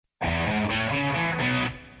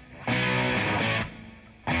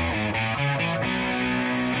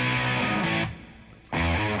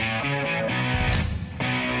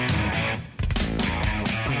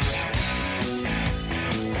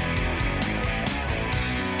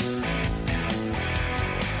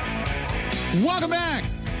Welcome back.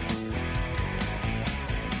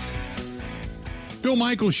 Bill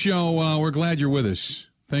Michaels Show. We're glad you're with us.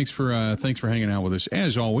 Thanks for hanging out with us.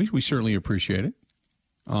 As always, we certainly appreciate it.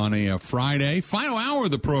 On a Friday, final hour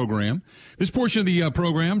of the program. This portion of the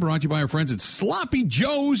program brought to you by our friends at Sloppy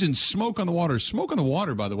Joe's and Smoke on the Water. Smoke on the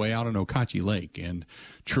Water, by the way, out on Okauchee Lake and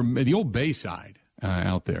the old Bayside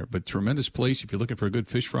out there. But tremendous place if you're looking for a good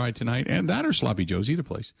fish fry tonight. And that or Sloppy Joe's, either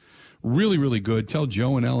place. Really, really good. Tell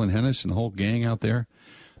Joe and Ellen Hennis and the whole gang out there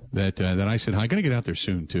that I said hi. Going to get out there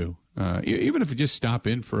soon, too. Even if you just stop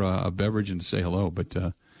in for a beverage and say hello. But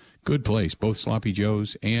good place, both Sloppy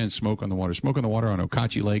Joe's and Smoke on the Water. Smoke on the Water on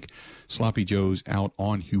Okauchee Lake. Sloppy Joe's out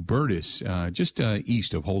on Hubertus, just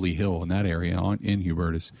east of Holy Hill in that area in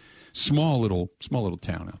Hubertus. Small little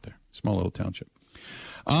town out there. Small little township.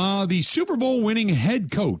 The Super Bowl winning head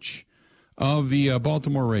coach of the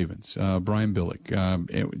Baltimore Ravens, Brian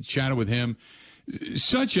Billick. Chatted with him.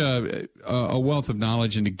 Such a wealth of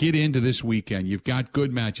knowledge, and to get into this weekend, you've got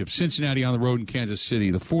good matchups. Cincinnati on the road in Kansas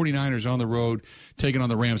City, the 49ers on the road taking on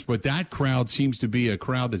the Rams, but that crowd seems to be a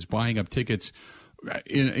crowd that's buying up tickets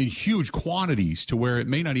in huge quantities to where it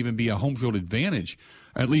may not even be a home field advantage,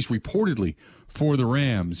 at least reportedly, for the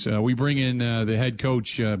Rams. We bring in the head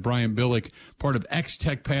coach, Brian Billick, part of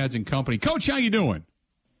X-Tech Pads and Company. Coach, how you doing?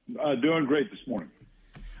 Doing great this morning.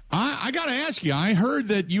 I got to ask you, I heard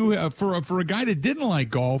that you, for a guy that didn't like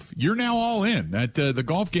golf, you're now all in, that the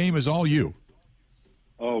golf game is all you.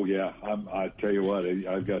 Oh, yeah. I tell you what,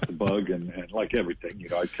 I've got the bug, and like everything,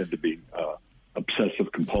 I tend to be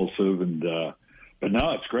obsessive compulsive, but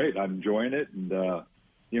no, it's great. I'm enjoying it, and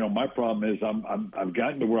my problem is I've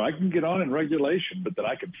gotten to where I can get on in regulation, but that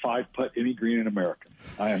I can 5-putt any green in America.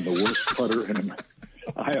 I am the worst putter in America.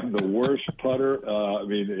 I am the worst putter.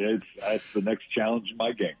 That's the next challenge in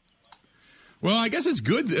my game. Well, I guess it's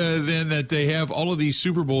good then that they have all of these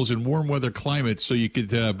Super Bowls in warm weather climates, so you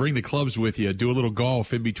could bring the clubs with you, do a little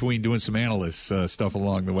golf in between, doing some analyst stuff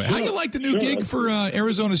along the way. How do you like the new gig for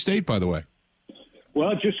Arizona State, by the way?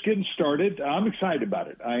 Well, just getting started. I'm excited about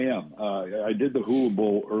it. I am. I did the Hula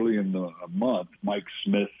Bowl early in the month. Mike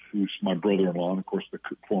Smith, who's my brother-in-law, and of course the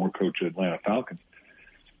former coach of Atlanta Falcons,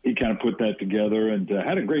 he kind of put that together and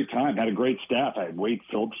had a great time, had a great staff. I had Wade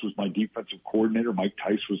Phillips was my defensive coordinator. Mike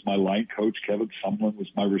Tice was my line coach. Kevin Sumlin was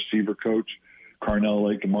my receiver coach. Carnell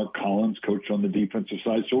Lake and Mark Collins coached on the defensive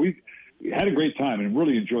side. So we had a great time and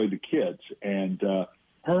really enjoyed the kids. And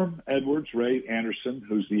Herm Edwards, Ray Anderson,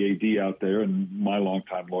 who's the AD out there and my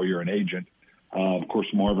longtime lawyer and agent, of course,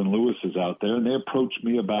 Marvin Lewis is out there. And they approached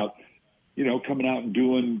me about coming out and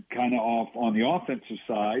doing kind of off on the offensive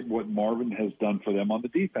side what Marvin has done for them on the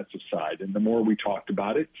defensive side. And the more we talked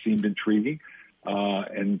about it, seemed intriguing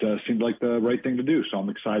and seemed like the right thing to do. So I'm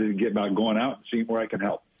excited to get about going out and seeing where I can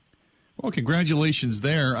help. Well, congratulations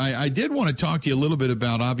there. I did want to talk to you a little bit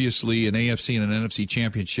about, obviously, an AFC and an NFC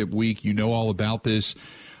championship week. You know all about this.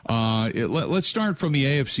 Let's start from the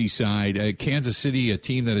AFC side. Kansas City, a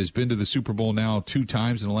team that has been to the Super Bowl now 2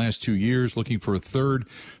 times in the last 2 years, looking for a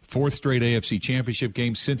fourth straight AFC championship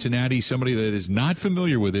game. Cincinnati, somebody that is not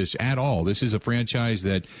familiar with this at all. This is a franchise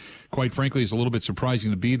that, quite frankly, is a little bit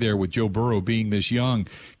surprising to be there with Joe Burrow being this young.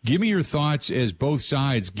 Give me your thoughts as both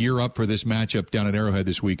sides gear up for this matchup down at Arrowhead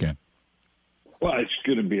this weekend. Well, it's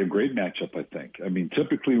going to be a great matchup, I think. I mean,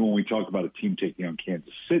 typically when we talk about a team taking on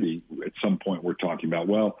Kansas City, at some point we're talking about,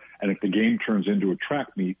 and if the game turns into a track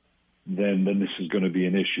meet, then this is going to be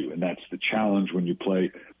an issue. And that's the challenge when you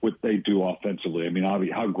play what they do offensively. I mean,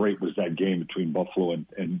 obviously, how great was that game between Buffalo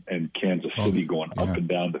and Kansas City going up and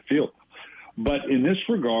down the field? But in this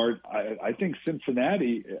regard, I think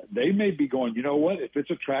Cincinnati, they may be going, you know what, if it's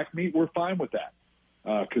a track meet, we're fine with that.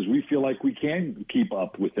 Because we feel like we can keep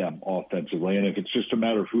up with them offensively. And if it's just a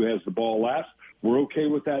matter of who has the ball last, we're okay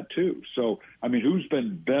with that too. So, I mean, who's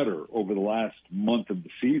been better over the last month of the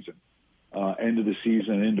season, end of the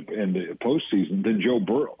season and the postseason than Joe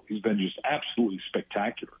Burrow? He's been just absolutely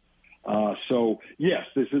spectacular. So, yes,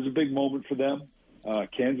 this is a big moment for them.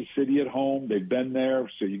 Kansas City at home, they've been there.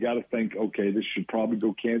 So you got to think, okay, this should probably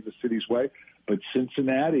go Kansas City's way. But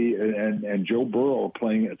Cincinnati and Joe Burrow are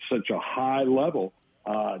playing at such a high level.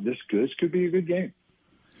 This could be a good game.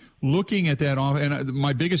 Looking at that, and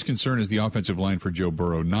my biggest concern is the offensive line for Joe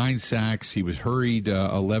Burrow. 9 sacks. He was hurried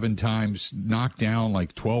 11 times, knocked down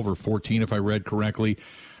like 12 or 14, if I read correctly.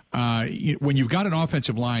 When you've got an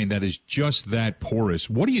offensive line that is just that porous,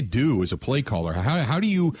 what do you do as a play caller? How do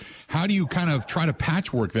you kind of try to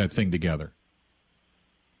patchwork that thing together?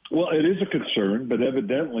 Well, it is a concern, but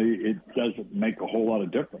evidently it doesn't make a whole lot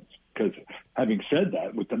of difference. Because having said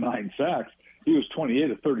that, with the 9 sacks, he was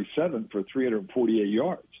 28 of 37 for 348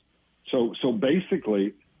 yards. So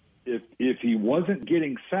basically, if he wasn't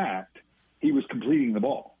getting sacked, he was completing the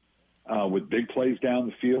ball with big plays down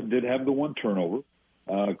the field. Did have the one turnover.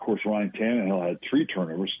 Of course, Ryan Tannehill had 3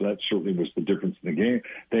 turnovers, so that certainly was the difference in the game.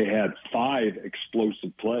 They had 5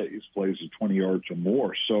 explosive plays of 20 yards or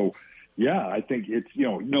more. So, yeah, I think it's,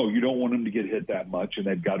 no, you don't want them to get hit that much, and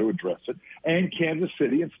they've got to address it. And Kansas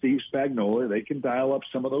City and Steve Spagnuolo, they can dial up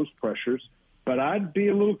some of those pressures. But I'd be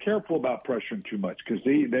a little careful about pressuring too much because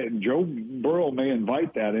Joe Burrow may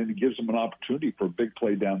invite that in and gives them an opportunity for a big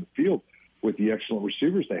play down the field with the excellent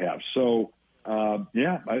receivers they have. So,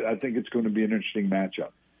 I think it's going to be an interesting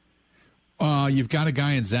matchup. You've got a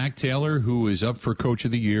guy in Zach Taylor who is up for Coach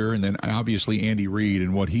of the Year, and then obviously Andy Reid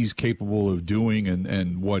and what he's capable of doing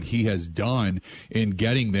and what he has done in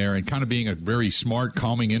getting there and kind of being a very smart,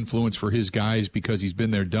 calming influence for his guys because he's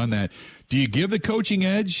been there, done that. Do you give the coaching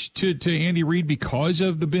edge to Andy Reid because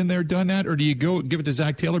of the been there, done that, or do you give it to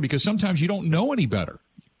Zach Taylor because sometimes you don't know any better?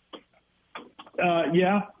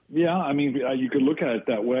 Yeah, I mean, you could look at it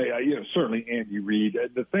that way. Certainly Andy Reid.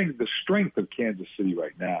 The strength of Kansas City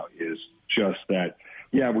right now is just that,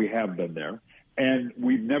 we have been there, and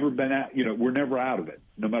we've never been we're never out of it,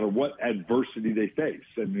 no matter what adversity they face.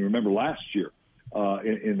 And you remember last year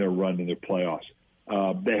in their run in their playoffs,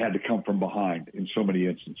 they had to come from behind in so many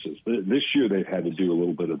instances. This year they've had to do a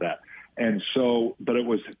little bit of that. And so, but it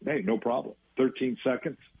was, hey, no problem. 13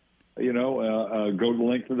 seconds, go to the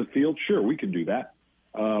length of the field. Sure, we can do that.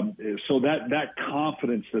 So that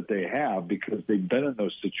confidence that they have because they've been in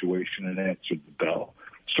those situations and answered the bell.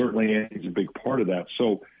 Certainly Andy's a big part of that.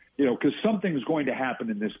 So, because something's going to happen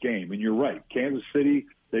in this game. And you're right. Kansas City,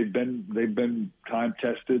 they've been time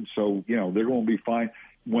tested. So, they're going to be fine.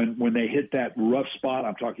 When they hit that rough spot,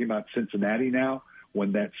 I'm talking about Cincinnati now,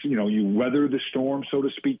 when that's, you weather the storm, so to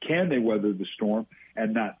speak. Can they weather the storm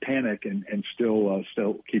and not panic and still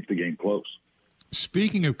keep the game close?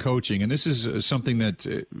 Speaking of coaching, and this is something that's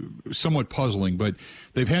somewhat puzzling, but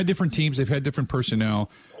they've had different teams, they've had different personnel.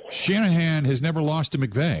 Shanahan has never lost to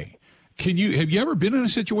McVay. Have you ever been in a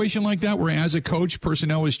situation like that where as a coach,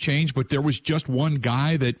 personnel has changed, but there was just one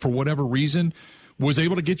guy that, for whatever reason, was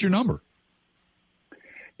able to get your number?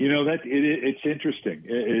 It's interesting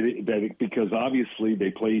because obviously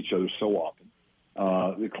they play each other so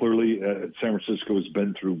often. Clearly, San Francisco has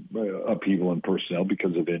been through upheaval in personnel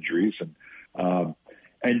because of injuries, and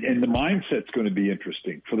the mindset's going to be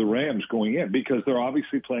interesting for the Rams going in because they're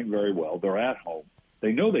obviously playing very well. They're at home.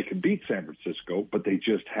 They know they can beat San Francisco, but they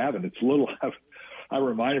just haven't. It's a little. I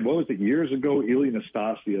reminded, what was it, years ago, Eli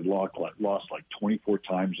Nastasi had lost like 24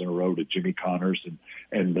 times in a row to Jimmy Connors,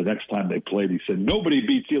 and the next time they played, he said, nobody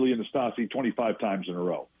beats Eli Nastasi 25 times in a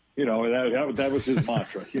row. That was his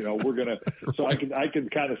mantra. We're gonna. So I can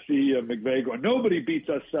kind of see McVay going, nobody beats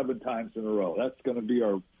us 7 times in a row. That's going to be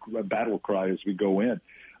our battle cry as we go in.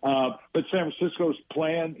 But San Francisco's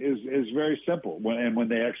plan is very simple. When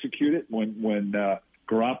they execute it, when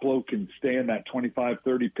Garoppolo can stay in that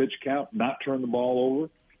 25-30 pitch count, not turn the ball over,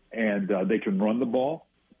 and they can run the ball,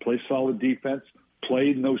 play solid defense, play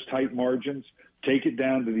in those tight margins, take it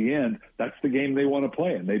down to the end, that's the game they want to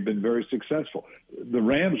play, and they've been very successful. The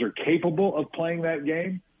Rams are capable of playing that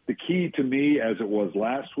game. The key to me, as it was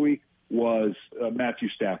last week, was Matthew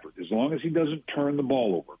Stafford. As long as he doesn't turn the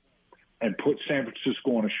ball over and put San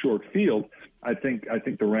Francisco on a short field, I think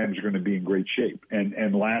the Rams are going to be in great shape.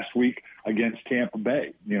 And last week against Tampa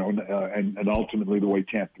Bay, and ultimately the way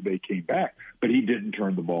Tampa Bay came back, but he didn't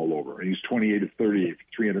turn the ball over. And he's 28 of 38,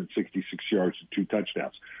 366 yards and 2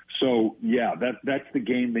 touchdowns. So that's the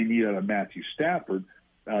game they need out of Matthew Stafford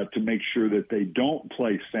to make sure that they don't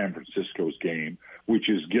play San Francisco's game, which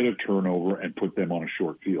is get a turnover and put them on a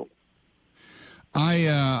short field.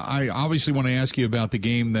 I obviously want to ask you about the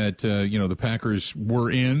game that the Packers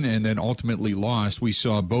were in and then ultimately lost. We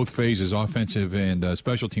saw both phases, offensive and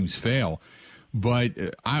special teams, fail. But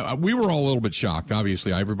we were all a little bit shocked.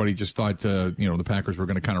 Obviously, everybody just thought the Packers were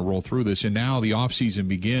going to kind of roll through this. And now the offseason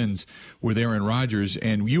begins with Aaron Rodgers,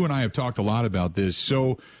 and you and I have talked a lot about this.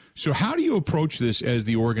 So how do you approach this as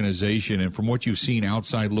the organization, and from what you've seen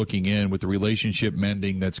outside looking in with the relationship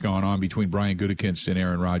mending that's gone on between Brian Gutekunst and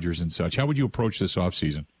Aaron Rodgers and such? How would you approach this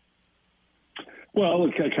offseason? Well,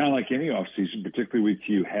 kind of like any offseason, particularly if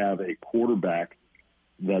you have a quarterback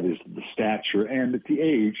that is the stature and at the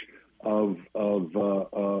age of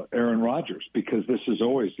Aaron Rodgers, because this is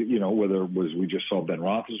always, whether it was we just saw Ben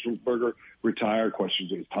Roethlisberger retire,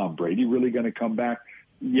 questions, is Tom Brady really going to come back?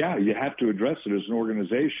 Yeah, you have to address it as an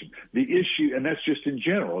organization. The issue, and that's just in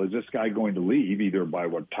general, is this guy going to leave either by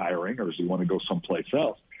retiring or does he want to go someplace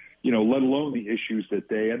else? let alone the issues that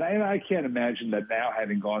and I can't imagine that now,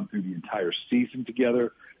 having gone through the entire season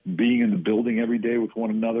together, being in the building every day with one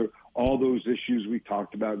another, all those issues we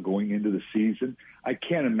talked about going into the season, I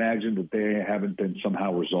can't imagine that they haven't been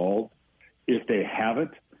somehow resolved. If they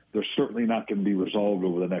haven't, they're certainly not going to be resolved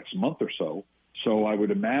over the next month or so. So I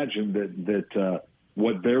would imagine that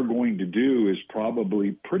what they're going to do is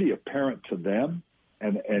probably pretty apparent to them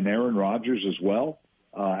and Aaron Rodgers as well.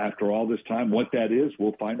 After all this time, what that is,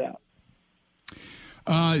 we'll find out.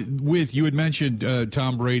 You had mentioned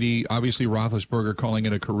Tom Brady, obviously Roethlisberger calling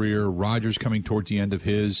it a career, Rodgers coming towards the end of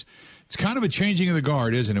his. It's kind of a changing of the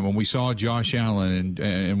guard, isn't it? When we saw Josh Allen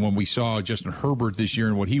and when we saw Justin Herbert this year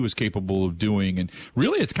and what he was capable of doing, and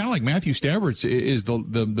really it's kind of like Matthew Stafford is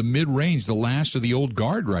the mid-range, the last of the old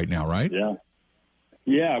guard right now, right? Yeah.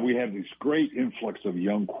 Yeah, we have this great influx of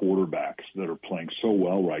young quarterbacks that are playing so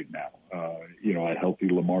well right now. A healthy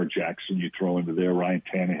Lamar Jackson you throw into there, Ryan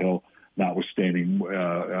Tannehill, notwithstanding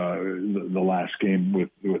the last game with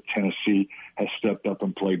Tennessee, has stepped up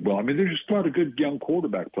and played well. I mean, there's just a lot of good young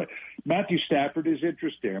quarterback play. Matthew Stafford is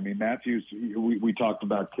interesting. I mean, Matthew's, we talked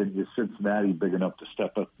about, is Cincinnati big enough to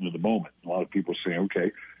step up into the moment? A lot of people say,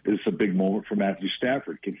 okay, this is a big moment for Matthew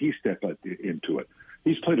Stafford. Can he step up into it?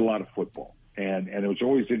 He's played a lot of football. And it was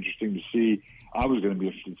always interesting to see. I was going to be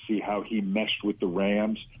interested to see how he meshed with the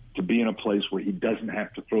Rams to be in a place where he doesn't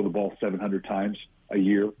have to throw the ball 700 times a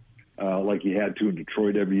year like he had to in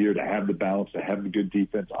Detroit every year, to have the balance, to have the good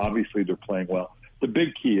defense. Obviously, they're playing well. The big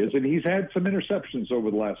key is, and he's had some interceptions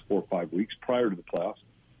over the last 4 or 5 weeks prior to the playoffs,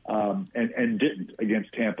 and didn't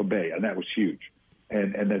against Tampa Bay, and that was huge.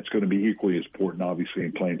 And that's going to be equally as important, obviously,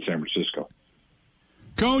 in playing San Francisco.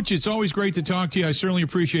 Coach, it's always great to talk to you. I certainly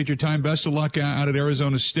appreciate your time. Best of luck out at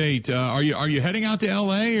Arizona State. Are you heading out to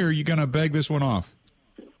L.A., or are you going to beg this one off?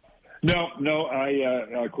 No.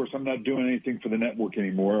 Of course, I'm not doing anything for the network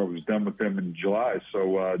anymore. I was done with them in July.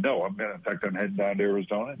 So, no, I'm heading down to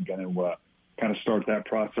Arizona and going to kind of start that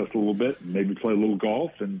process a little bit and maybe play a little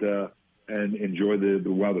golf and enjoy the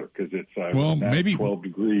weather, because it's maybe 12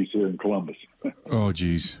 degrees here in Columbus. Oh,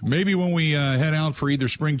 geez. Maybe when we head out for either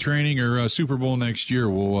spring training or Super Bowl next year,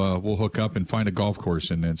 we'll hook up and find a golf course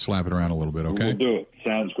and then slap it around a little bit, okay? We'll do it.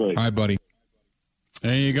 Sounds great. All right, buddy.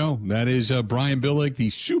 There you go. That is Brian Billick, the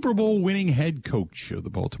Super Bowl winning head coach of the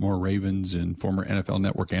Baltimore Ravens and former NFL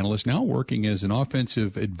Network analyst, now working as an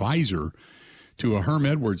offensive advisor to a Herm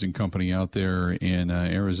Edwards and company out there in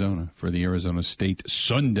Arizona for the Arizona State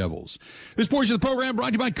Sun Devils. This portion of the program brought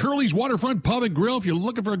to you by Curly's Waterfront Pub and Grill. If you're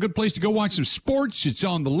looking for a good place to go watch some sports, it's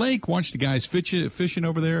on the lake. Watch the guys fishing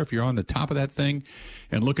over there. If you're on the top of that thing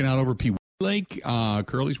and looking out over Pee Lake,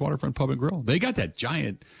 Curly's Waterfront Pub and Grill. They got that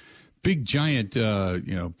big giant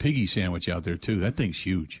piggy sandwich out there too. That thing's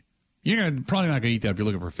huge. You're probably not going to eat that if you're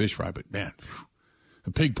looking for a fish fry, but man, a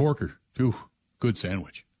pig porker, good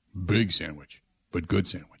sandwich. Big sandwich. But good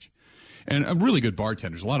sandwich. And really good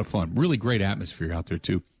bartenders. A lot of fun. Really great atmosphere out there,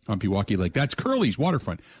 too, on Pewaukee Lake. That's Curly's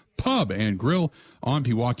Waterfront Pub and Grill on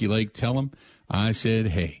Pewaukee Lake. Tell them I said,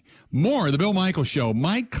 hey. More of the Bill Michaels Show.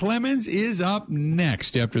 Mike Clemens is up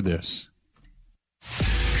next after this.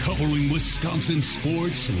 Covering Wisconsin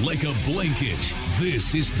sports like a blanket.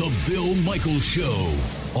 This is the Bill Michaels Show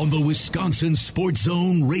on the Wisconsin Sports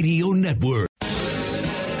Zone Radio Network.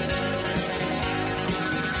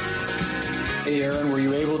 Hey, Aaron, were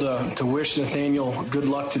you able to wish Nathaniel good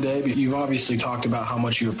luck today? You've obviously talked about how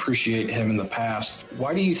much you appreciate him in the past.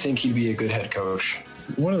 Why do you think he'd be a good head coach?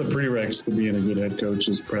 One of the prereqs to being a good head coach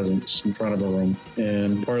is presence in front of a room.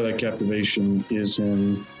 And part of that captivation is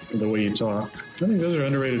in the way you talk. I think those are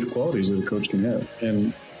underrated qualities that a coach can have.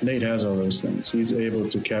 And Nate has all those things. He's able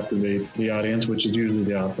to captivate the audience, which is usually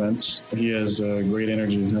the offense. He has great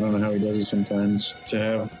energy. I don't know how he does it sometimes. To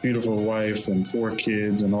have a beautiful wife and 4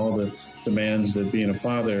 kids and all the demands that being a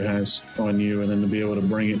father has on you, and then to be able to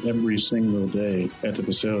bring it every single day at the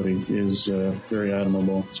facility is very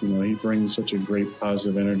admirable. So, he brings such a great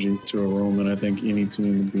positive energy to a room, and I think any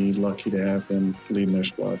team would be lucky to have him leading their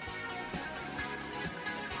squad.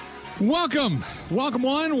 Welcome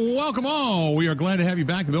one, welcome all. We are glad to have you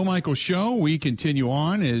back. The Bill Michaels Show. We continue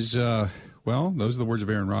on as, those are the words of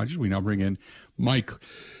Aaron Rodgers. We now bring in Mike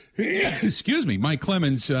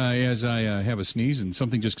Clemens, as I have a sneeze and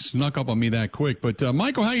something just snuck up on me that quick. But,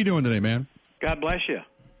 Michael, how you doing today, man? God bless you.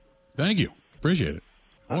 Thank you. Appreciate it.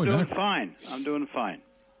 I'm doing fine.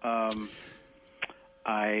 I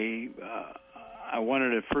wanted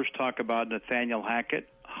to first talk about Nathaniel Hackett,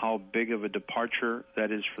 how big of a departure that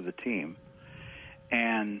is for the team.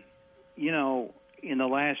 And, in the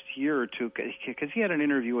last year or two, because he had an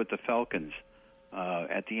interview with the Falcons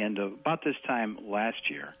at the end of about this time last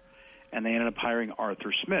year, and they ended up hiring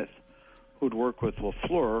Arthur Smith, who'd worked with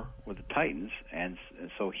LaFleur with the Titans, and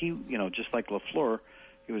so he, just like LaFleur,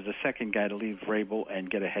 he was the second guy to leave Vrabel and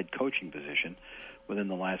get a head coaching position within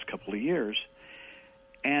the last couple of years.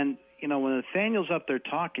 And, when Nathaniel's up there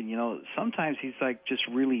talking, sometimes he's like just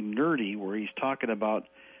really nerdy where he's talking about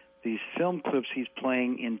these film clips he's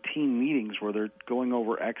playing in team meetings where they're going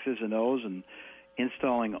over X's and O's and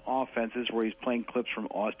installing offenses, where he's playing clips from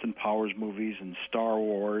Austin Powers movies and Star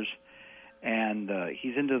Wars. And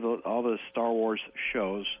he's into all the Star Wars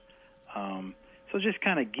shows. So just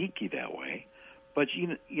kind of geeky that way. But,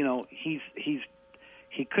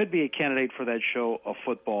 he could be a candidate for that show, A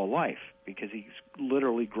Football Life, because he's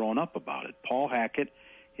literally grown up about it. Paul Hackett,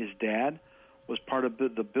 his dad, was part of the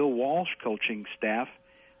Bill Walsh coaching staff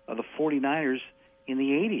of the 49ers in the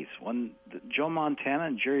 80s when Joe Montana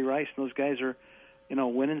and Jerry Rice and those guys are,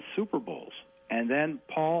 winning Super Bowls. And then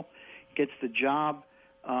Paul gets the job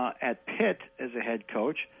at Pitt as a head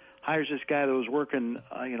coach, hires this guy that was working,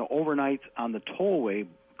 overnight on the tollway,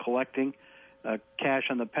 collecting cash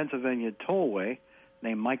on the Pennsylvania tollway,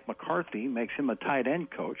 named Mike McCarthy, makes him a tight end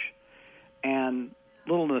coach. And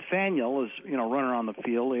little Nathaniel is, running around the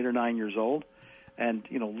field, 8 or 9 years old, and,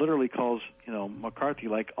 literally calls, McCarthy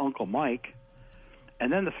like Uncle Mike.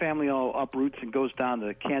 And then the family all uproots and goes down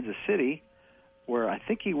to Kansas City, where I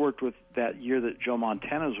think he worked with that year that Joe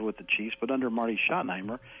Montana was with the Chiefs, but under Marty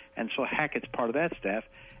Schottenheimer. And so Hackett's part of that staff,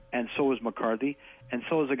 and so is McCarthy, and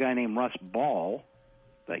so is a guy named Russ Ball.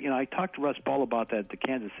 That, I talked to Russ Ball about that at the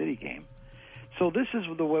Kansas City game. So this is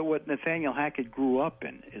the way what Nathaniel Hackett grew up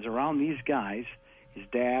in, is around these guys, his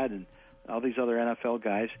dad and all these other NFL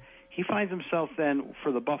guys. He finds himself then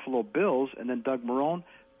for the Buffalo Bills, and then Doug Marrone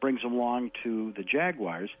brings him along to the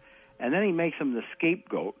Jaguars, and then he makes him the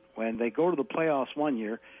scapegoat when they go to the playoffs one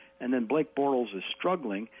year, and then Blake Bortles is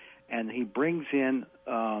struggling, and he brings in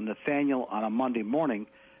Nathaniel on a Monday morning,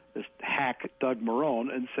 this hack Doug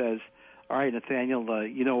Marrone, and says, "All right, Nathaniel,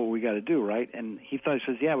 you know what we got to do, right?" And he says,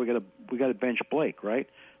 "Yeah, we got to bench Blake, right?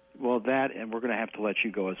 Well, that, and we're going to have to let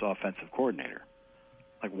you go as offensive coordinator."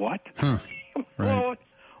 Like, what? Huh. Right.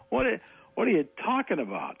 What are you talking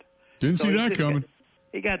about? Didn't see that coming.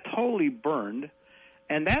 He got totally burned,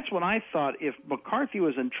 and that's when I thought if McCarthy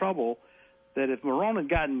was in trouble, that if Marrone had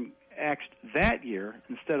gotten axed that year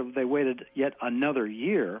instead of they waited yet another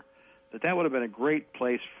year, that would have been a great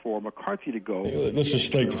place for McCarthy to go. Let's just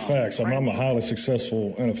state the facts. I'm a highly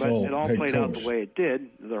successful NFL head coach. But it all played out the way it did,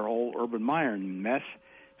 their whole Urban Meyer mess.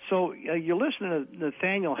 So you're listening to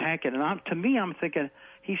Nathaniel Hackett, and I'm thinking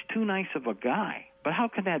he's too nice of a guy. But how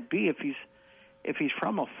can that be if he's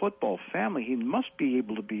from a football family? He must be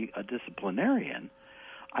able to be a disciplinarian.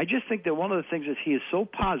 I just think that one of the things is he is so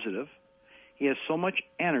positive. He has so much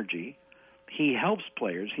energy. He helps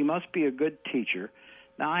players. He must be a good teacher.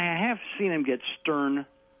 Now, I have seen him get stern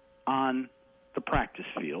on the practice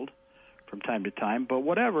field from time to time, but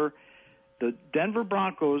whatever, the Denver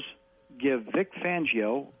Broncos give Vic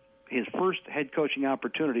Fangio his first head coaching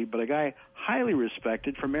opportunity, but a guy highly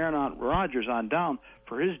respected from Aaron Rodgers on down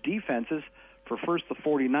for his defenses, for first the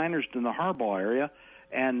 49ers in the Harbaugh area,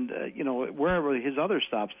 and wherever his other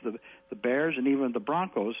stops, the Bears and even the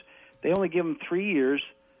Broncos. They only give him 3 years,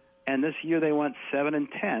 and this year they went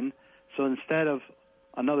 7-10. So instead of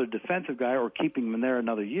another defensive guy or keeping him in there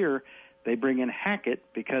another year, they bring in Hackett,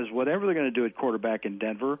 because whatever they're going to do at quarterback in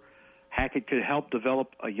Denver, Hackett could help develop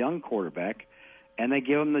a young quarterback, and they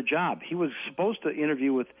give him the job. He was supposed to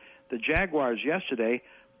interview with the Jaguars yesterday,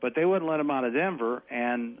 but they wouldn't let him out of Denver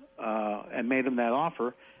and made him that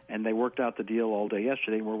offer, and they worked out the deal all day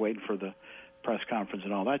yesterday, and we're waiting for the press conference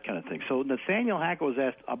and all that kind of thing. So Nathaniel Hackett was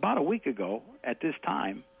asked about a week ago at this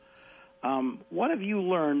time, what have you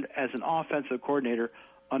learned as an offensive coordinator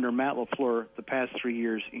under Matt LaFleur the past 3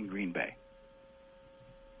 years in Green Bay?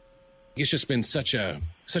 It's just been such a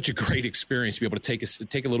great experience to be able to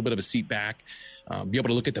take a little bit of a seat back, be able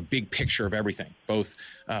to look at the big picture of everything, both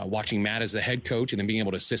watching Matt as the head coach and then being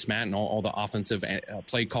able to assist Matt in all the offensive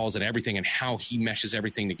play calls and everything and how he meshes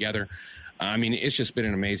everything together. I mean, it's just been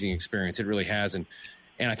an amazing experience. It really has. And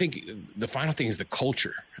I think the final thing is the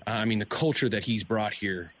culture. The culture that he's brought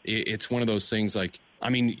here, it's one of those things like,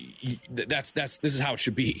 this is how it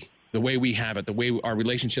should be. The way we have it, the way our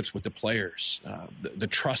relationships with the players, the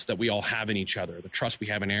trust that we all have in each other, the trust we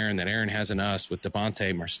have in Aaron, that Aaron has in us with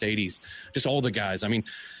Devontae, Mercedes, just all the guys. I mean,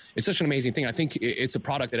 it's such an amazing thing. I think it's a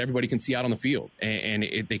product that everybody can see out on the field, and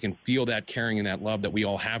they can feel that caring and that love that we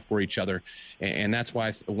all have for each other. And that's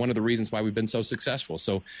why one of the reasons why we've been so successful.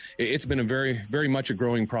 So it's been a very, very much a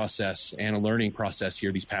growing process and a learning process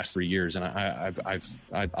here these past 3 years. And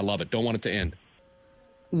I love it. Don't want it to end.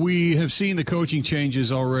 We have seen the coaching changes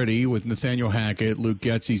already with Nathaniel Hackett. Luke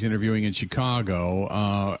Getsy's interviewing in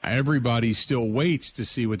Chicago. Everybody still waits to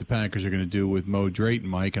see what the Packers are going to do with Mo Drayton,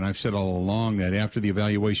 Mike. And I've said all along that after the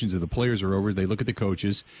evaluations of the players are over, they look at the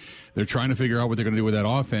coaches. They're trying to figure out what they're going to do with that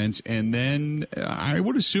offense. And then I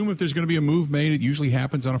would assume if there's going to be a move made, it usually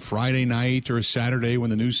happens on a Friday night or a Saturday when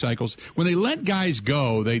the news cycles. When they let guys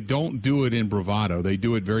go, they don't do it in bravado. They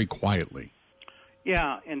do it very quietly.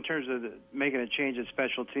 Yeah, in terms of making a change at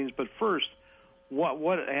special teams. But first,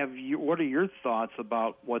 what are your thoughts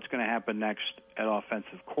about what's going to happen next at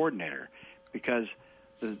offensive coordinator? Because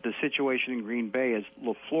the situation in Green Bay is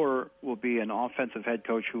LaFleur will be an offensive head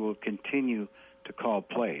coach who will continue to call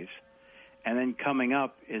plays, and then coming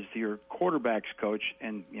up is your quarterbacks coach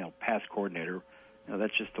and pass coordinator.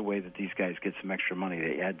 That's just the way that these guys get some extra money.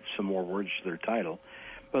 They add some more words to their title.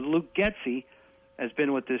 But Luke Getsy has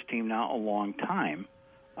been with this team now a long time.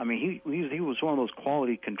 I mean, he was one of those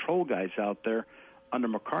quality control guys out there under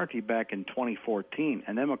McCarthy back in 2014,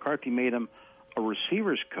 and then McCarthy made him a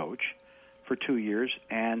receivers coach for 2 years.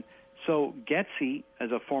 And so Getsy,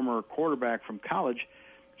 as a former quarterback from college,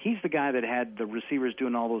 he's the guy that had the receivers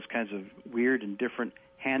doing all those kinds of weird and different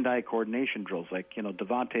hand-eye coordination drills, like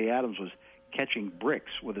Devontae Adams was catching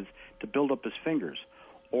bricks to build up his fingers,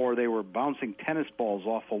 or they were bouncing tennis balls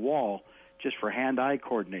off a wall just for hand-eye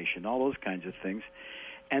coordination, all those kinds of things.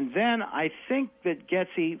 And then I think that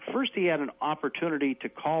Getsy, first he had an opportunity to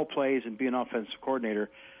call plays and be an offensive coordinator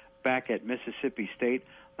back at Mississippi State.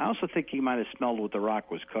 I also think he might have smelled what The Rock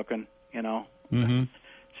was cooking, Mm-hmm.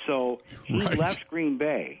 So he left Green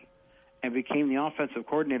Bay and became the offensive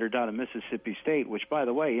coordinator down at Mississippi State, which, by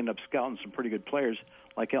the way, ended up scouting some pretty good players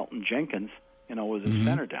like Elton Jenkins, was a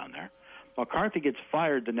center down there. McCarthy gets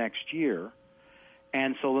fired the next year.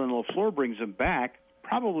 And so then LaFleur brings him back,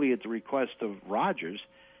 probably at the request of Rodgers,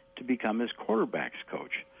 to become his quarterback's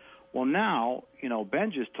coach. Well, now,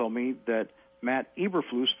 Ben just told me that Matt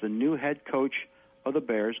Eberflus, the new head coach of the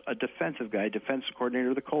Bears, a defensive guy, defensive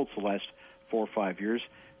coordinator of the Colts the last 4 or 5 years,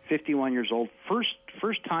 51 years old,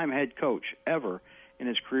 first-time head coach ever in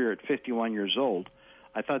his career at 51 years old.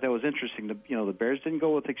 I thought that was interesting. The Bears didn't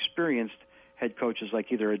go with experienced head coaches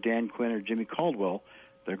like either a Dan Quinn or Jimmy Caldwell.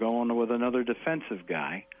 They're going with another defensive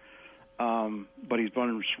guy, but he's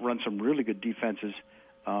run some really good defenses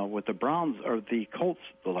with the Browns or the Colts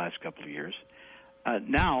the last couple of years.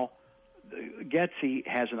 Now, Getsy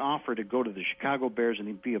has an offer to go to the Chicago Bears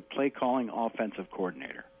and be a play-calling offensive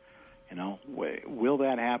coordinator. Will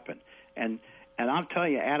that happen? And I'll tell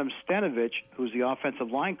you, Adam Stenovich, who's the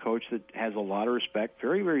offensive line coach that has a lot of respect,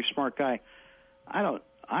 very, very smart guy. I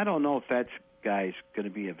don't know if that guy's going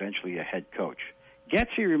to be eventually a head coach.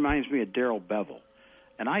 Getsy reminds me of Darrell Bevell,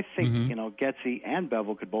 and I think Getsy and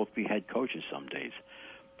Bevell could both be head coaches some days.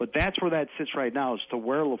 But that's where that sits right now, as to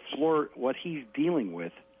where LaFleur, what he's dealing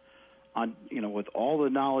with, on with all the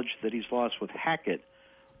knowledge that he's lost with Hackett,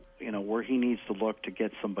 where he needs to look to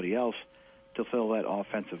get somebody else to fill that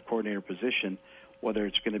offensive coordinator position, whether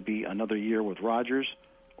it's going to be another year with Rodgers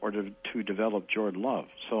or to develop Jordan Love.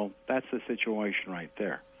 So that's the situation right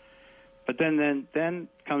there. But then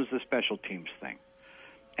comes the special teams thing.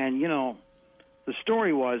 And, the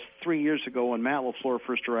story was 3 years ago when Matt LaFleur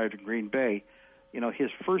first arrived in Green Bay, his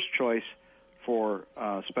first choice for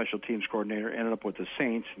special teams coordinator ended up with the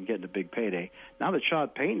Saints and getting a big payday. Now that Sean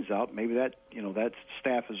Payton's out, maybe that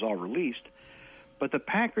staff is all released. But the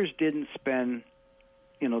Packers didn't spend,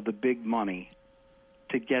 the big money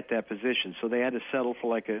to get that position. So they had to settle for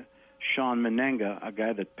like a Sean Menenga, a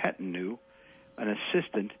guy that Pettin knew, an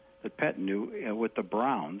assistant that Pettin knew with the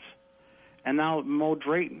Browns. And now Mo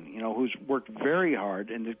Drayton, who's worked very hard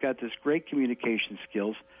and has got this great communication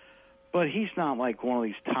skills, but he's not like one of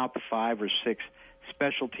these top 5 or 6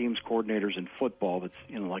 special teams coordinators in football that's,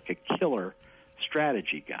 like a killer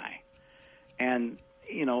strategy guy. And,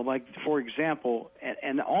 like, for example,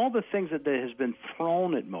 and all the things that has been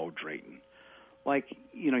thrown at Mo Drayton, like,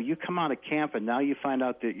 you come out of camp and now you find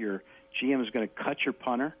out that your GM is going to cut your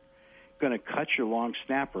punter, going to cut your long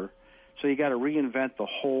snapper, so you got to reinvent the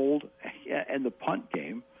hold and the punt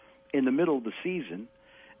game in the middle of the season.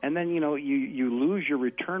 And then, you lose your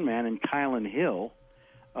return man in Kylan Hill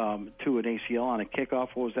to an ACL on a kickoff.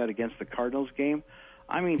 What was that, against the Cardinals game?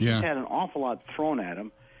 I mean, He's had an awful lot thrown at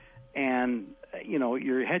him. And,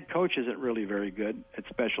 your head coach isn't really very good at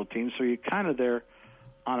special teams, so you're kind of there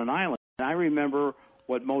on an island. And I remember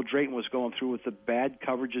what Mo Drayton was going through with the bad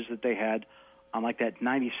coverages that they had on like that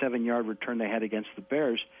 97-yard return they had against the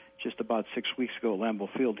Bears just about 6 weeks ago at Lambeau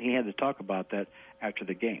Field. He had to talk about that after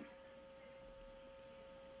the game.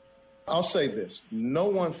 I'll say this. No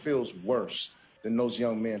one feels worse than those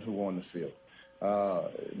young men who are on the field.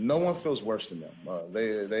 no one feels worse than them.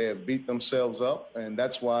 They have beat themselves up, and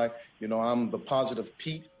that's why I'm the positive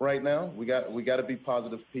Pete right now. We got to be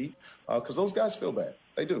positive Pete because those guys feel bad.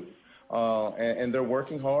 They do, and they're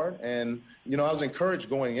working hard. And I was encouraged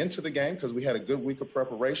going into the game because we had a good week of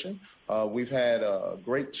preparation. We've had a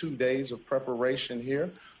great 2 days of preparation here,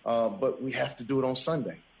 but we have to do it on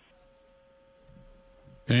Sunday.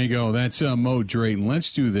 There you go. That's Mo Drayton.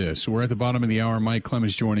 Let's do this. We're at the bottom of the hour. Mike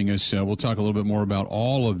Clemens joining us. We'll talk a little bit more about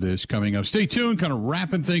all of this coming up. Stay tuned. Kind of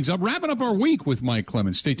wrapping things up. Wrapping up our week with Mike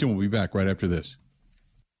Clemens. Stay tuned. We'll be back right after this.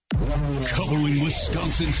 Covering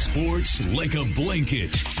Wisconsin sports like a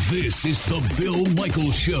blanket. This is the Bill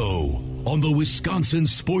Michaels Show on the Wisconsin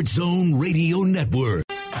Sports Zone Radio Network.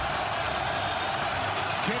 Kick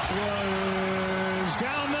was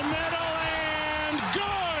down the middle and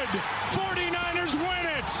good. 49ers win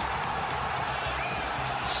it.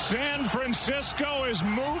 San Francisco is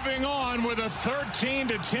moving on with a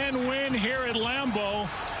 13-10 win here at Lambeau.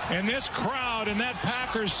 And this crowd and that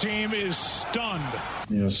Packers team is stunned.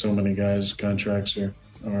 So many guys' contracts are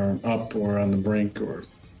up or on the brink or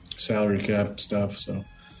salary cap stuff. So a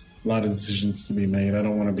lot of decisions to be made. I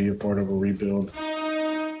don't want to be a part of a rebuild.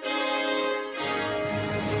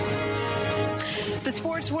 The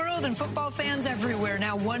sports world and football fans everywhere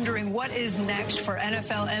now wondering what is next for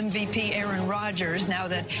NFL MVP Aaron Rodgers now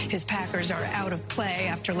that his Packers are out of play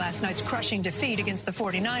after last night's crushing defeat against the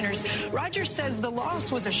 49ers. Rodgers says the loss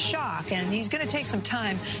was a shock, and he's going to take some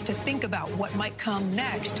time to think about what might come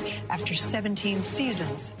next after 17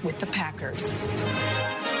 seasons with the Packers.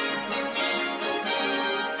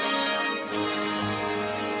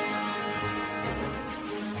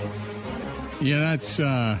 Yeah, that's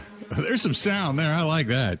there's some sound there. I like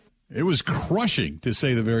that. It was crushing, to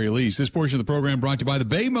say the very least. This portion of the program brought to you by the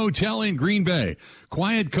Bay Motel in Green Bay.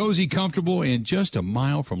 Quiet, cozy, comfortable, and just a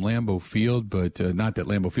mile from Lambeau Field. But not that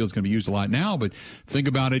Lambeau Field is going to be used a lot now, but think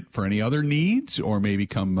about it for any other needs or maybe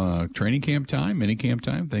come training camp time, mini camp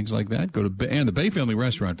time, things like that. Go to and the Bay Family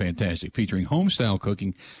Restaurant, fantastic, featuring home-style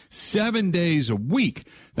cooking 7 days a week.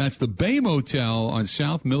 That's the Bay Motel on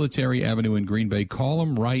South Military Avenue in Green Bay. Call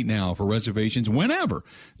them right now for reservations whenever.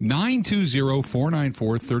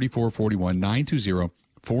 920-494-3441,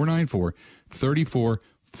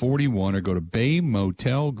 920-494-3441, or go to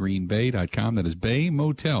baymotelgreenbay.com. That is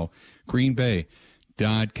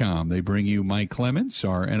baymotelgreenbay.com. They bring you Mike Clemens,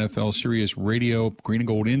 our NFL Sirius Radio Green and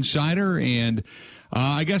Gold Insider, and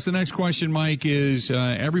I guess the next question, Mike, is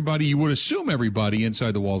everybody, you would assume everybody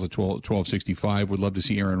inside the walls of 1265 would love to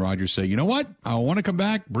see Aaron Rodgers say, you know what, I want to come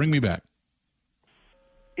back, bring me back.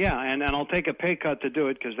 Yeah, and I'll take a pay cut to do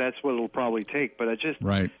it because that's what it'll probably take. But it's just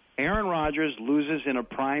right. Aaron Rodgers loses in a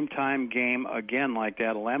primetime game again like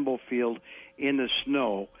that, Lambeau Field in the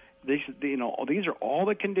snow. These are all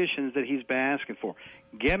the conditions that he's been asking for.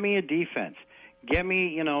 Get me a defense. Get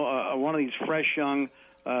me, one of these fresh young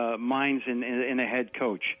minds in a head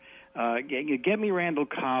coach. Get me Randall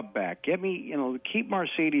Cobb back. Get me, keep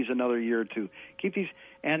Mercedes another year or two. Keep these,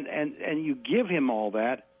 and you give him all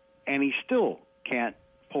that, and he still can't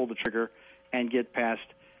pull the trigger and get past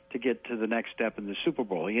to get to the next step in the Super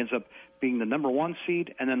Bowl. He ends up being the number 1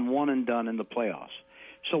 seed and then one and done in the playoffs.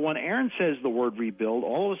 So when Aaron says the word rebuild,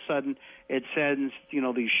 all of a sudden it sends,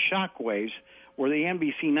 these shock waves where the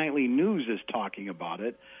NBC Nightly News is talking about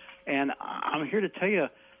it. And I'm here to tell you,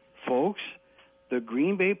 folks, the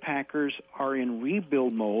Green Bay Packers are in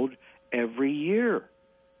rebuild mode every year.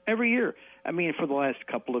 Every year. I mean, for the last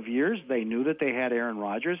couple of years, they knew that they had Aaron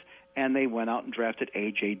Rodgers, and they went out and drafted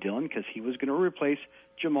A.J. Dillon because he was going to replace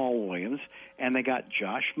Jamal Williams, and they got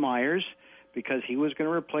Josh Myers because he was going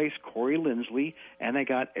to replace Corey Linsley, and they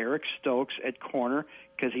got Eric Stokes at corner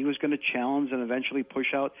because he was going to challenge and eventually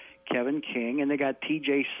push out Kevin King, and they got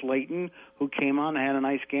T.J. Slayton, who came on and had a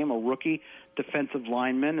nice game, a rookie defensive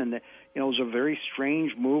lineman, and it was a very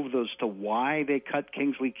strange move as to why they cut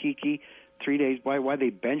Kingsley Keke 3 days, why they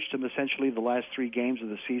benched him essentially the last 3 games of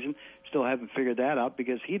the season. Still haven't figured that out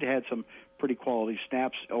because he'd had some pretty quality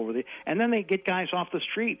snaps over the. And then they get guys off the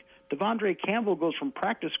street. Devondre Campbell goes from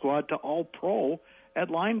practice squad to all-pro at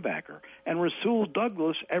linebacker. And Rasul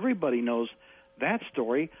Douglas, everybody knows that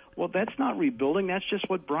story. Well, that's not rebuilding. That's just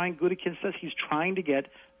what Brian Gutekunst says. He's trying to get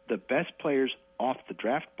the best players off the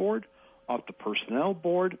draft board, off the personnel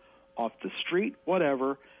board, off the street,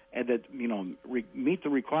 whatever, and that meet the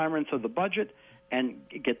requirements of the budget and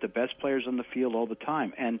get the best players on the field all the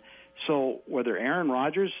time. And so whether Aaron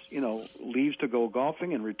Rodgers, leaves to go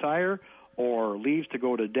golfing and retire or leaves to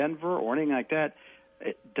go to Denver or anything like that,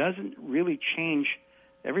 it doesn't really change.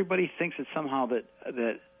 Everybody thinks that somehow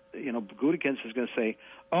that Gutekunst is going to say,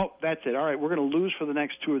 "Oh, that's it. All right, we're going to lose for the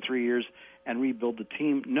next 2 or 3 years and rebuild the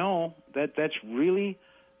team." No, that's really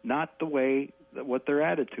not the way what their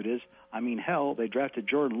attitude is. I mean, hell, they drafted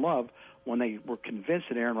Jordan Love when they were convinced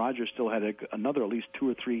that Aaron Rodgers still had another at least 2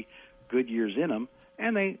 or 3 good years in him,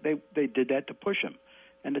 and they did that to push him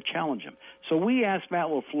and to challenge him. So we asked Matt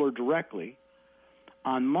LaFleur directly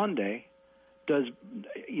on Monday,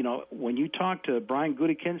 when you talk to Brian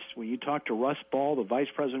Gutekunst, when you talk to Russ Ball, the vice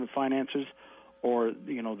president of finances, or,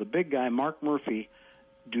 the big guy, Mark Murphy,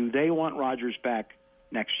 do they want Rodgers back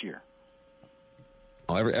next year?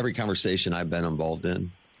 Every conversation I've been involved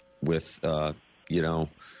in with,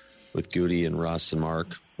 with Goody and Russ and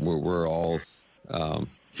Mark, we're all on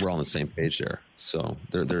the same page there. So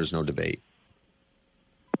there's no debate.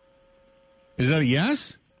 Is that a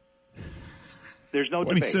yes? There's no what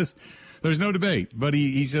debate. He says, there's no debate, but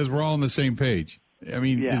he says we're all on the same page. I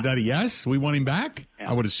mean, Is that a yes? We want him back?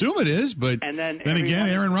 Yeah. I would assume it is, but then again,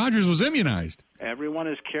 Aaron Rodgers was immunized. Everyone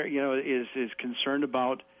is concerned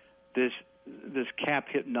about this cap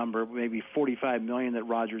hit number, maybe $45 million that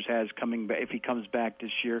Rodgers has coming back. If he comes back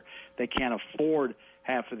this year, they can't afford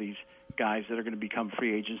half of these guys that are going to become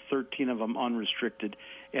free agents, 13 of them unrestricted.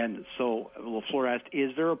 And so LaFleur asked,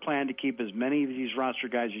 is there a plan to keep as many of these roster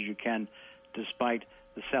guys as you can despite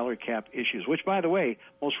the salary cap issues? Which, by the way,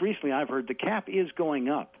 most recently I've heard the cap is going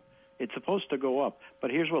up. It's supposed to go up.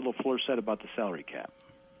 But here's what LaFleur said about the salary cap.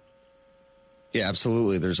 Yeah,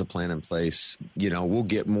 absolutely. There's a plan in place. We'll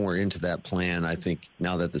get more into that plan. I think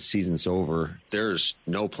now that the season's over, there's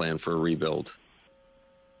no plan for a rebuild.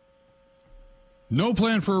 No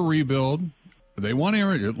plan for a rebuild. They want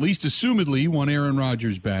at least assumedly, want Aaron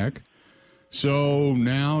Rodgers back. So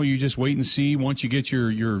now you just wait and see once you get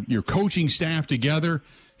your coaching staff together,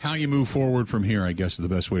 how you move forward from here, I guess is the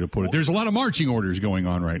best way to put it. There's a lot of marching orders going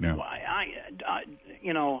on right now.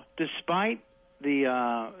 Despite the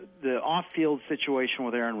off-field situation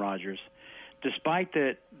with Aaron Rodgers, despite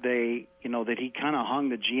that that he kind of hung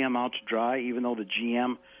the GM out to dry, even though the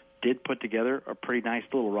GM did put together a pretty nice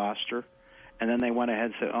little roster, and then they went ahead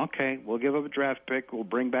and said, okay, we'll give up a draft pick, we'll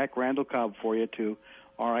bring back Randall Cobb for you too.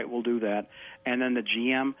 All right, we'll do that. And then the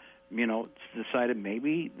GM, decided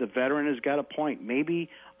maybe the veteran has got a point.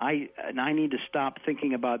 Maybe I need to stop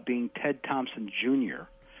thinking about being Ted Thompson Jr.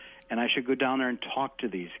 and I should go down there and talk to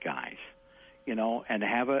these guys, and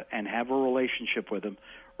have a relationship with them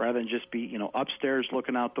rather than just be, upstairs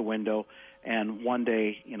looking out the window. And one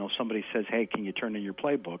day, somebody says, "Hey, can you turn in your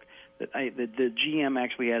playbook?" The GM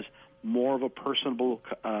actually has more of a personable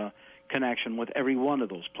connection with every one of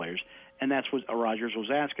those players, and that's what Rodgers was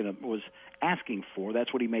asking for.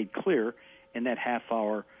 That's what he made clear in that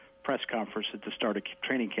half-hour press conference at the start of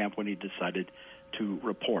training camp when he decided to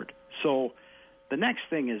report. So the next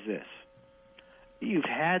thing is this. You've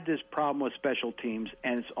had this problem with special teams,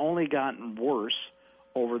 and it's only gotten worse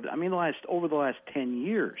over the last 10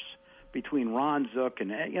 years between Ron Zook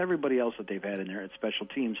and everybody else that they've had in there at special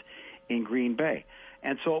teams in Green Bay.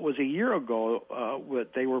 And so it was a year ago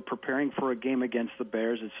they were preparing for a game against the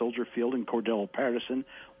Bears at Soldier Field, and Cordell Patterson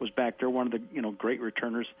was back there, one of the great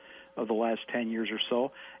returners of the last 10 years or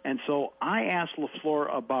so. And so I asked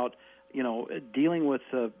LaFleur about dealing with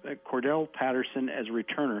Cordell Patterson as a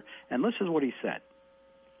returner, and listen to what he said.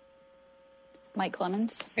 Mike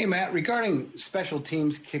Clemens. Hey, Matt, regarding special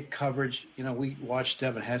teams kick coverage, we watched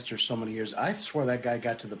Devin Hester so many years. I swear that guy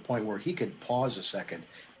got to the point where he could pause a second,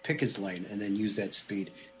 pick his lane, and then use that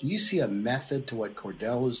speed. Do you see a method to what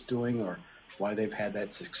Cordell is doing or why they've had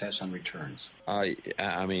that success on returns?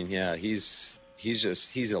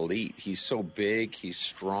 He's elite. He's so big. He's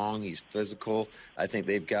strong. He's physical. I think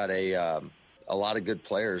they've got a lot of good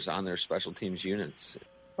players on their special teams units.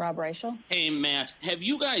 Rob Reichel. Hey, Matt, have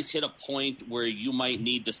you guys hit a point where you might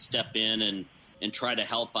need to step in and try to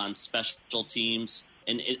help on special teams?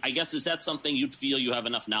 And I guess, is that something you'd feel you have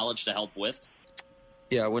enough knowledge to help with?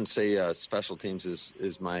 Yeah, I wouldn't say special teams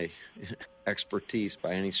is my expertise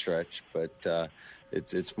by any stretch, but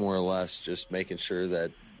it's more or less just making sure that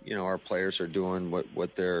our players are doing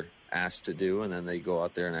what they're asked to do, and then they go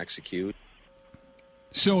out there and execute.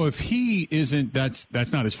 So if he isn't,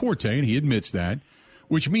 that's not his forte, and he admits that,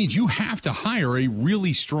 which means you have to hire a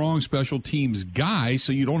really strong special teams guy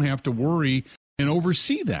so you don't have to worry and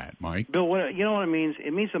oversee that, Mike. Bill, you know what it means?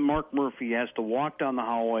 It means that Mark Murphy has to walk down the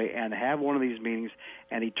hallway and have one of these meetings,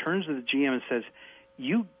 and he turns to the GM and says,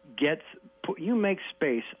 you make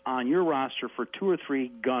space on your roster for 2 or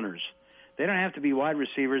 3 gunners. They don't have to be wide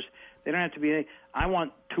receivers. They don't have to be I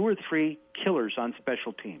want 2 or 3 killers on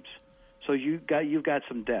special teams. So you've got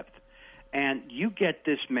some depth. And you get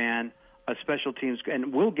this man a special teams,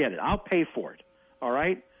 and we'll get it. I'll pay for it, all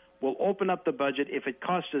right? We'll open up the budget. If it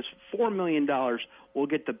costs us $4 million, we'll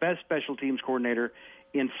get the best special teams coordinator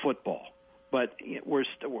in football. But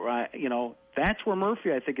that's where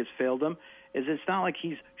Murphy, I think, has failed them, is it's not like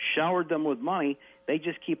he's showered them with money. They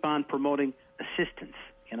just keep on promoting assistants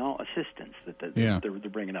that they're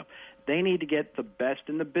bringing up. They need to get the best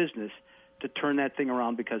in the business to turn that thing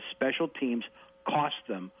around, because special teams cost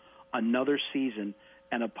them another season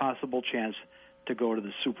and a possible chance to go to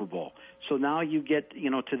the Super Bowl. So now you get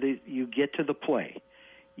to the play,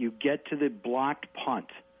 you get to the blocked punt,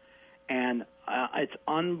 and it's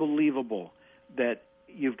unbelievable that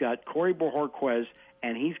you've got Corey Bojorquez,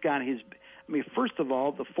 and he's got his. I mean, first of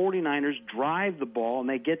all, the 49ers drive the ball and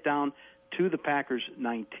they get down to the Packers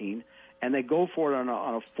 19, and they go for it on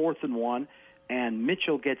a 4th and 1, and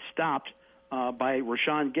Mitchell gets stopped by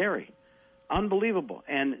Rashawn Gary. Unbelievable.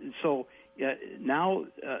 And so now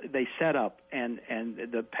they set up, and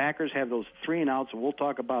the Packers have those 3 and outs, and we'll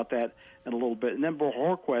talk about that in a little bit. And then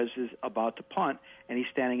Bojorquez is about to punt, and he's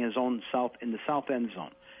standing in his own in the south end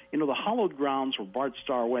zone. The hallowed grounds where Bart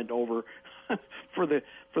Starr went over for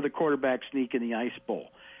the quarterback sneak in the Ice Bowl.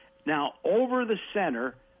 Now, over the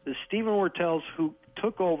center, the Stephen Wirtels, who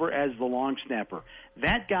took over as the long snapper.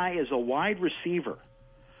 That guy is a wide receiver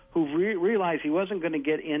who realized he wasn't going to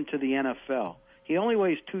get into the NFL. He only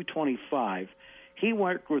weighs 225. He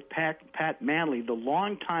worked with Pat Manley, the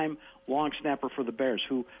longtime long snapper for the Bears,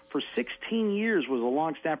 who for 16 years was a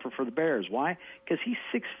long snapper for the Bears. Why? Because he's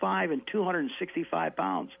 6'5" and 265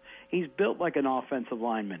 pounds. He's built like an offensive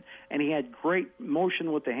lineman, and he had great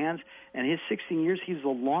motion with the hands. And his 16 years, he's the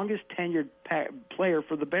longest tenured player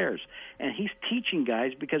for the Bears. And he's teaching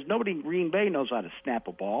guys, because nobody in Green Bay knows how to snap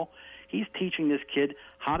a ball. He's teaching this kid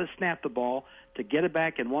how to snap the ball, to get it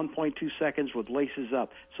back in 1.2 seconds with laces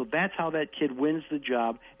up. So that's how that kid wins the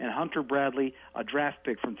job. And Hunter Bradley, a draft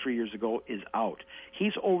pick from 3 years ago, is out.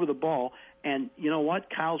 He's over the ball. And you know what?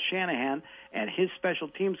 Kyle Shanahan and his special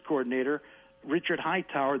teams coordinator, Richard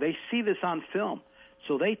Hightower, they see this on film.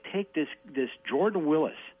 So they take this Jordan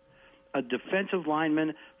Willis, a defensive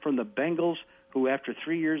lineman from the Bengals, who after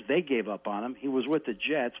 3 years they gave up on him. He was with the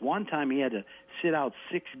Jets. One time he had to sit out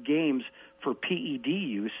 6 games for PED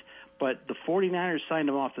use, but the 49ers signed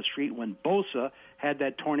him off the street when Bosa had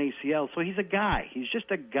that torn ACL. So he's a guy. He's just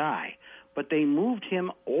a guy. But they moved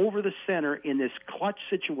him over the center in this clutch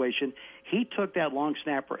situation. He took that long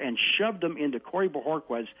snapper and shoved him into Corey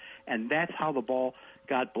Bojorquez, and that's how the ball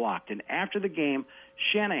got blocked. And after the game,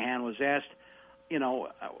 Shanahan was asked,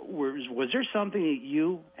 was there something that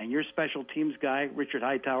you and your special teams guy, Richard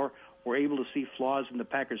Hightower, were able to see flaws in the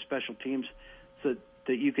Packers' special teams that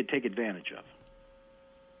you could take advantage of?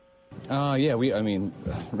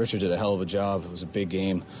 Richard did a hell of a job. It was a big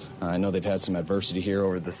game. I know they've had some adversity here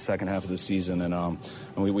over the second half of the season, and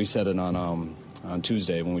we said it on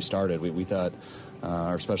Tuesday when we started. We thought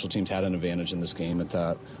our special teams had an advantage in this game,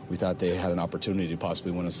 and we thought they had an opportunity to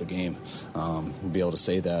possibly win us the game. Be able to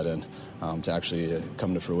say that and to actually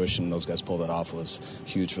come to fruition, those guys pull that off, was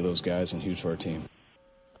huge for those guys and huge for our team.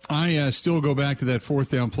 I still go back to that 4th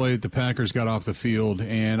down play that the Packers got off the field,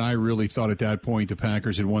 and I really thought at that point the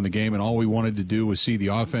Packers had won the game, and all we wanted to do was see the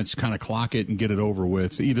offense kind of clock it and get it over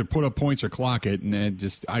with, either put up points or clock it,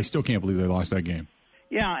 and I still can't believe they lost that game.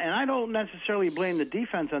 Yeah, and I don't necessarily blame the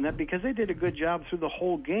defense on that, because they did a good job through the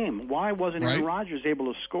whole game. Why wasn't Aaron Rodgers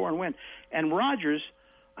able to score and win? And Rodgers,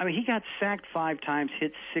 he got sacked 5 times,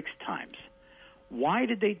 hit 6 times. Why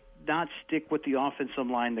did they not stick with the offensive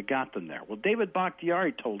line that got them there? Well, David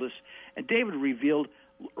Bakhtiari told us, and David revealed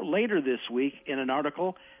later this week in an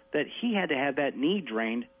article that he had to have that knee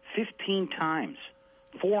drained 15 times,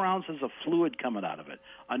 4 ounces of fluid coming out of it.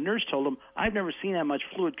 A nurse told him, "I've never seen that much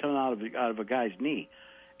fluid coming out of a guy's knee."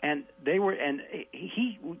 And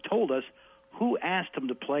he told us who asked him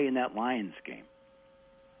to play in that Lions game.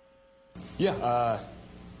 Yeah,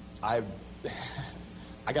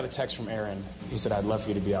 I got a text from Aaron. He said, "I'd love for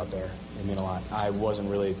you to be out there." It meant a lot. I wasn't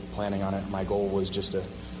really planning on it. My goal was just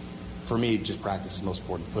for me, just practice is most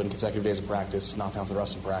important. Put in consecutive days of practice, knock out the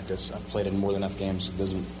rust in practice. I've played in more than enough games.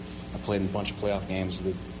 I played in a bunch of playoff games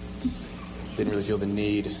that didn't really feel the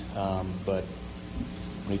need. But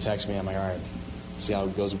when he texted me, I'm like, all right, see how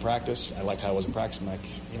it goes in practice. I liked how it was in practice. I'm like,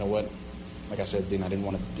 you know what? Like I said, then I didn't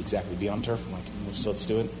want to exactly be on turf. I'm like, let's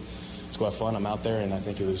do it. Let's go have fun. I'm out there, and I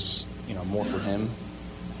think it was, more for him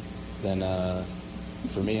than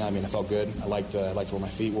for me. I felt good. I liked where my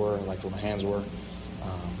feet were. I liked where my hands were.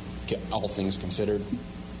 All things considered.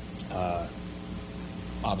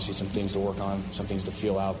 Obviously some things to work on, some things to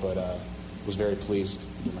feel out, but was very pleased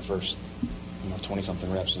with my first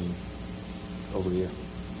 20-something reps in over a year.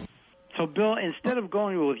 So, Bill, instead of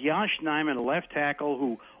going with Josh Nijman, a left tackle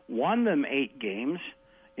who won them 8 games,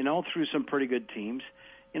 through some pretty good teams,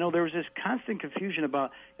 there was this constant confusion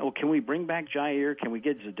about, can we bring back Jair? Can we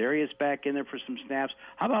get Za'Darius back in there for some snaps?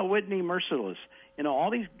 How about Whitney Merciless?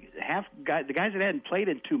 All these the guys that hadn't played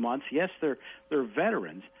in 2 months, yes, they're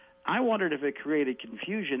veterans. I wondered if it created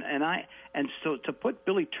confusion, and so to put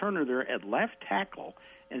Billy Turner there at left tackle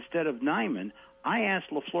instead of Nijman, I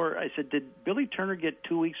asked LaFleur, I said, did Billy Turner get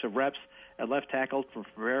 2 weeks of reps at left tackle to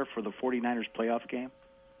prepare for the 49ers playoff game?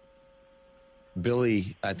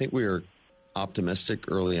 Billy, I think we were optimistic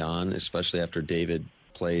early on, especially after David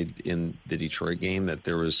played in the Detroit game, that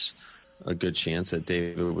there was a good chance that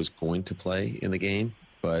David was going to play in the game.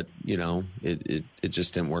 But, it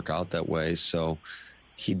just didn't work out that way. So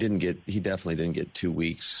he definitely didn't get 2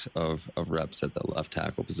 weeks of reps at the left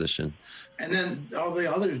tackle position. And then all the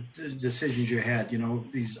other decisions you had,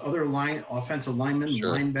 these other offensive linemen,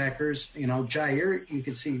 sure, linebackers, Jair, you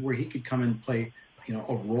could see where he could come and play,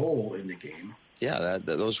 a role in the game. Yeah,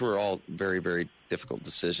 those were all very, very difficult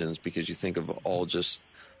decisions because you think of all just,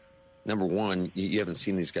 number one, you haven't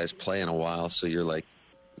seen these guys play in a while, so you're like,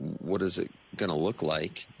 what is it going to look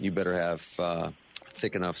like? You better have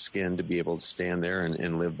thick enough skin to be able to stand there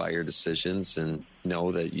and live by your decisions and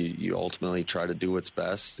know that you ultimately try to do what's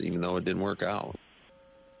best, even though it didn't work out.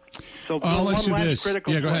 So one last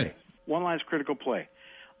critical play. Go ahead. One last critical play.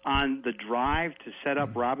 On the drive to set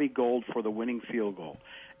up Robbie Gould for the winning field goal,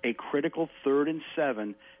 a critical 3rd and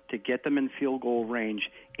 7 to get them in field goal range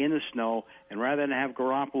in the snow, and rather than have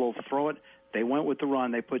Garoppolo throw it, they went with the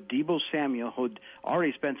run. They put Deebo Samuel, who'd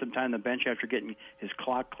already spent some time on the bench after getting his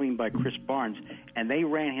clock cleaned by Chris Barnes, and they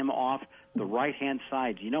ran him off the right-hand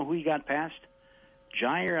side. You know who he got past?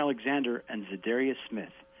 Jair Alexander and Za'Darius Smith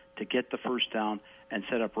to get the first down and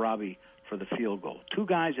set up Robbie for the field goal. 2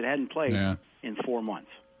 guys that hadn't played in 4 months.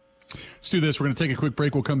 Let's do this. We're going to take a quick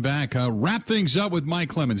break. We'll come back. Wrap things up with Mike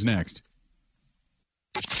Clemens next.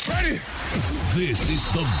 Ready? This is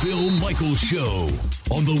the Bill Michaels Show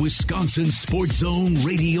on the Wisconsin Sports Zone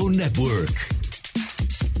Radio Network.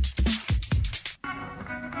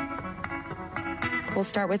 We'll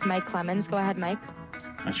start with Mike Clemens. Go ahead, Mike.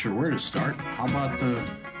 Not sure where to start. How about the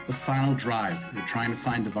final drive? They're trying to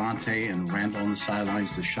find Devontae and Randall on the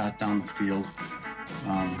sidelines, the shot down the field.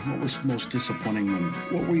 What was most disappointing?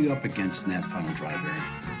 What were you up against in that final drive, Aaron?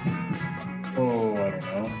 Oh, I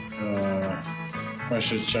don't know. I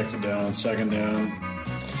should have checked it down on 2nd down.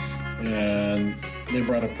 And they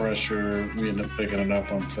brought up pressure. We ended up picking it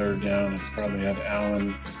up on 3rd down and probably had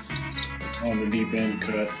Allen on the deep end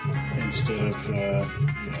cut instead of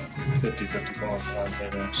 50-50 ball for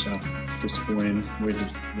Devontae there. So disappointing. Way to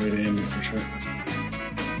end it for sure.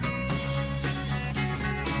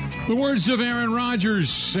 The words of Aaron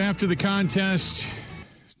Rodgers after the contest.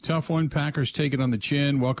 Tough one. Packers take it on the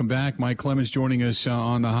chin. Welcome back. Mike Clemens joining us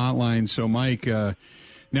on the hotline. So, Mike,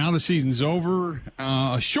 now the season's over.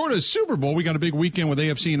 Short of Super Bowl, we got a big weekend with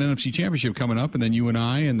AFC and NFC Championship coming up, and then you and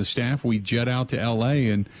I and the staff, we jet out to L.A.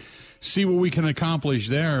 and see what we can accomplish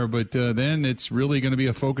there. But then it's really going to be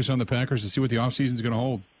a focus on the Packers to see what the offseason's going to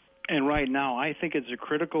hold. And right now, I think it's a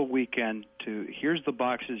critical weekend to here's the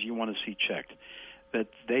boxes you want to see checked. That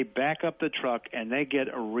they back up the truck and they get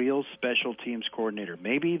a real special teams coordinator.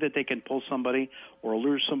 Maybe that they can pull somebody or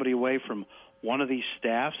lure somebody away from one of these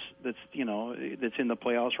staffs that's in the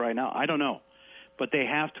playoffs right now. I don't know. But they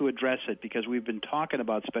have to address it because we've been talking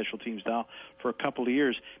about special teams now for a couple of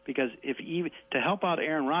years because to help out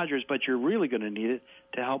Aaron Rodgers, but you're really going to need it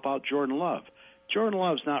to help out Jordan Love. Jordan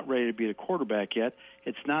Love's not ready to be the quarterback yet.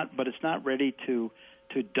 It's not ready to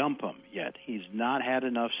dump him yet. He's not had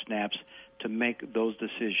enough snaps to make those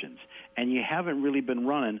decisions. And you haven't really been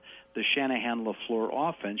running the Shanahan-LaFleur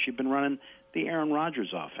offense. You've been running the Aaron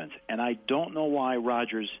Rodgers offense. And I don't know why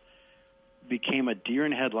Rodgers became a deer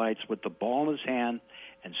in headlights with the ball in his hand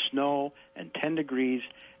and snow and 10 degrees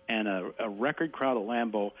and a record crowd at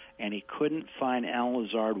Lambeau, and he couldn't find Alan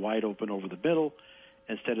Lazard wide open over the middle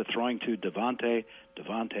instead of throwing to Devontae.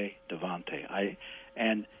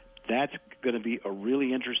 And that's going to be a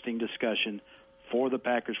really interesting discussion for the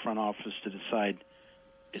Packers front office to decide,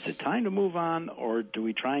 is it time to move on, or do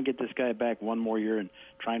we try and get this guy back one more year and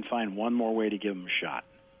try and find one more way to give him a shot?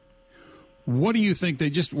 What do you think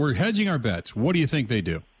we're hedging our bets. What do you think they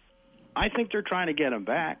do? I think they're trying to get him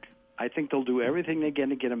back. I think they'll do everything they can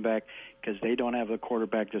to get him back because they don't have the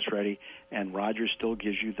quarterback that's ready, and Rodgers still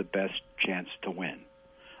gives you the best chance to win.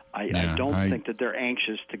 I don't think that they're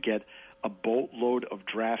anxious to get a boatload of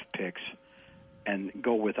draft picks and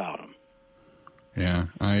go without him. Yeah,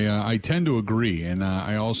 I tend to agree, and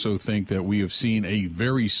I also think that we have seen a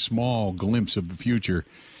very small glimpse of the future,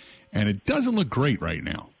 And it doesn't look great right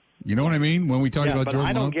now. You know what I mean? When we talk about but Jordan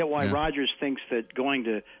I don't Love? get why Rodgers thinks that going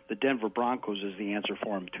to the Denver Broncos is the answer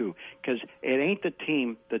for him, too. Because it ain't the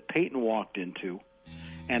team that Peyton walked into,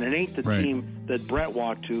 and it ain't the team that Brett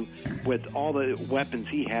walked to with all the weapons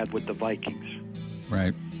he had with the Vikings.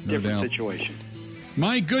 Right. No Different doubt. situation.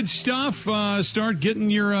 Mike, good stuff. Start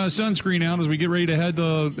getting your sunscreen out as we get ready to head to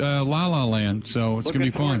La La Land. So it's going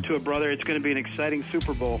to be fun. Looking forward to it, brother. It's going to be an exciting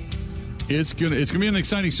Super Bowl. It's gonna be an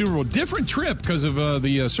exciting Super Bowl. Different trip because of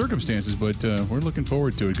the circumstances, but we're looking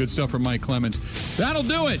forward to it. Good stuff from Mike Clemens. That'll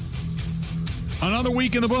do it. Another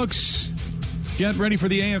week in the books. Get ready for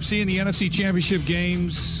the AFC and the NFC Championship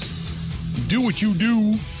games. Do what you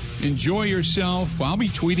do. Enjoy yourself. I'll be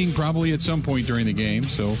tweeting probably at some point during the game,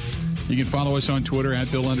 so you can follow us on Twitter at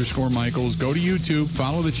Bill_Michaels. Go to YouTube,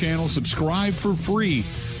 follow the channel, subscribe for free.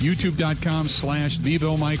 YouTube.com/The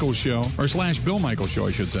Bill Michaels Show, or /Bill Michaels Show,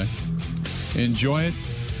 I should say. Enjoy it.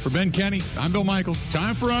 For Ben Kenny, I'm Bill Michaels.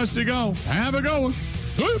 Time for us to go. Have a good one.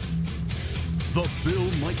 Woo! The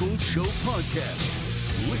Bill Michaels Show podcast.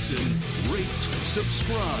 Listen, rate,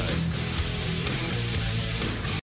 subscribe.